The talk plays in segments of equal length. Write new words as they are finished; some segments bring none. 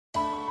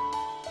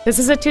This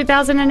is a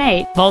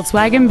 2008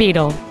 Volkswagen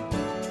Beetle.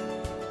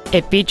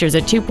 It features a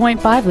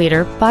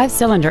 2.5-liter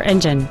 5-cylinder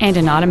engine and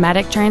an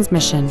automatic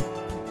transmission.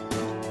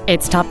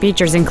 Its top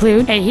features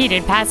include a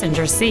heated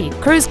passenger seat,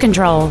 cruise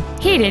control,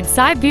 heated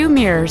side view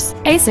mirrors,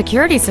 a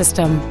security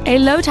system, a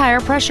low tire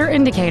pressure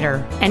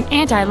indicator, an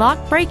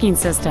anti-lock braking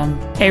system,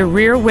 a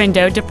rear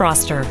window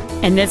defroster,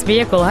 and this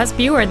vehicle has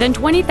fewer than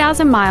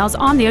 20,000 miles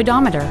on the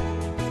odometer.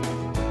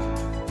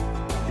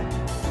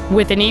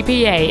 With an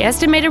EPA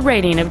estimated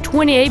rating of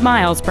 28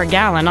 miles per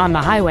gallon on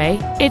the highway,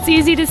 it's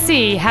easy to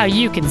see how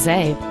you can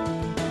save.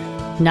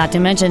 Not to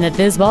mention that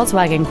this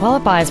Volkswagen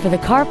qualifies for the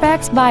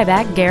Carfax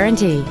buyback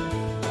guarantee.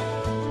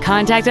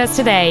 Contact us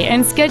today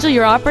and schedule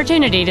your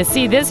opportunity to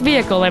see this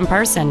vehicle in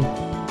person.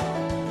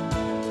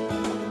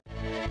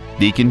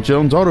 Deacon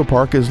Jones Auto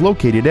Park is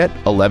located at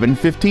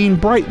 1115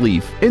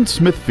 Brightleaf in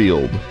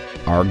Smithfield.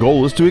 Our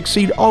goal is to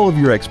exceed all of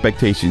your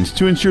expectations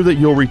to ensure that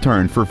you'll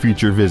return for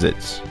future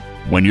visits.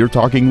 When you're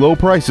talking low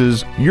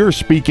prices, you're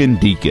speaking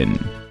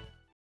Deacon.